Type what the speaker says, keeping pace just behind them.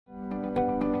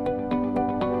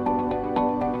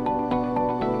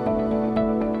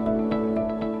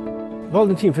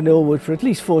volunteering for Norwood for at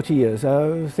least 40 years.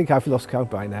 I think I've lost count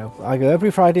by now. I go every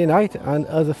Friday night and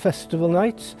other festival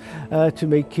nights to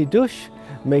make kiddush,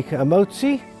 make a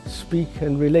motzi, speak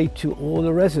and relate to all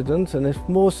the residents, and if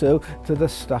more so to the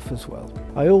staff as well.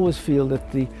 I always feel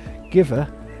that the giver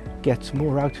gets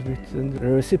more out of it than the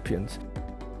recipients.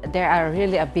 They are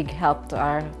really a big help to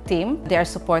our team. They are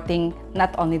supporting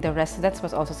not only the residents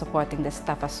but also supporting the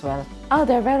staff as well. Oh,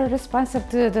 they're very responsive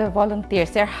to the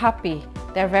volunteers. They're happy.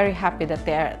 They're very happy that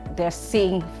they're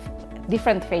seeing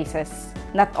different faces.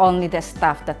 Not only the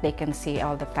staff that they can see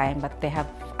all the time, but they have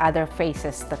other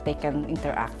faces that they can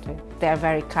interact with. They are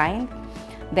very kind.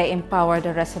 They empower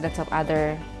the residents of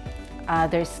other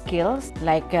skills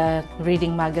like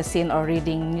reading magazine or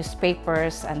reading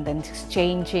newspapers and then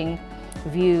exchanging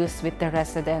views with the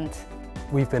residents.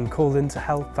 We've been called in to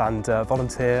help and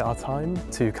volunteer our time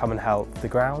to come and help the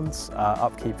grounds,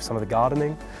 upkeep some of the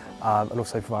gardening, and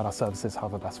also provide our services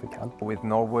however best we can. With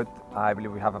Norwood, I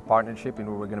believe we have a partnership in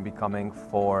where we're going to be coming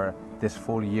for this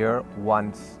full year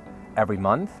once every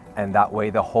month, and that way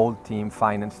the whole team,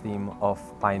 finance team of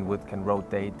Pinewood can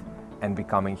rotate and be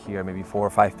coming here, maybe 4 or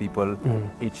 5 people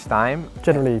each time.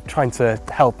 Generally trying to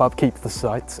help upkeep the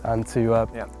site and to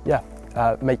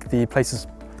make the place as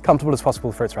comfortable as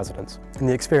possible for its residents. And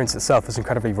the experience itself is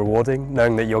incredibly rewarding,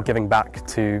 knowing that you're giving back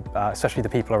to especially the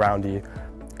people around you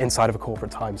inside of a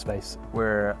corporate time space.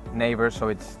 We're neighbors, so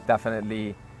it's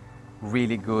definitely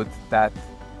really good that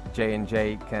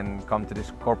J&J can come to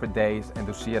these corporate days and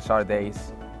do CSR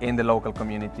days in the local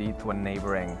community to a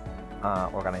neighboring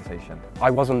organization. I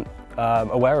wasn't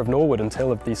aware of Norwood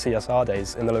until of these CSR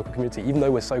days in the local community, even though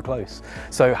we're so close.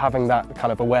 So having that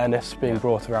kind of awareness being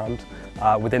brought around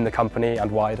within the company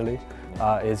and widerly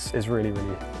is really,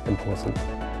 really important.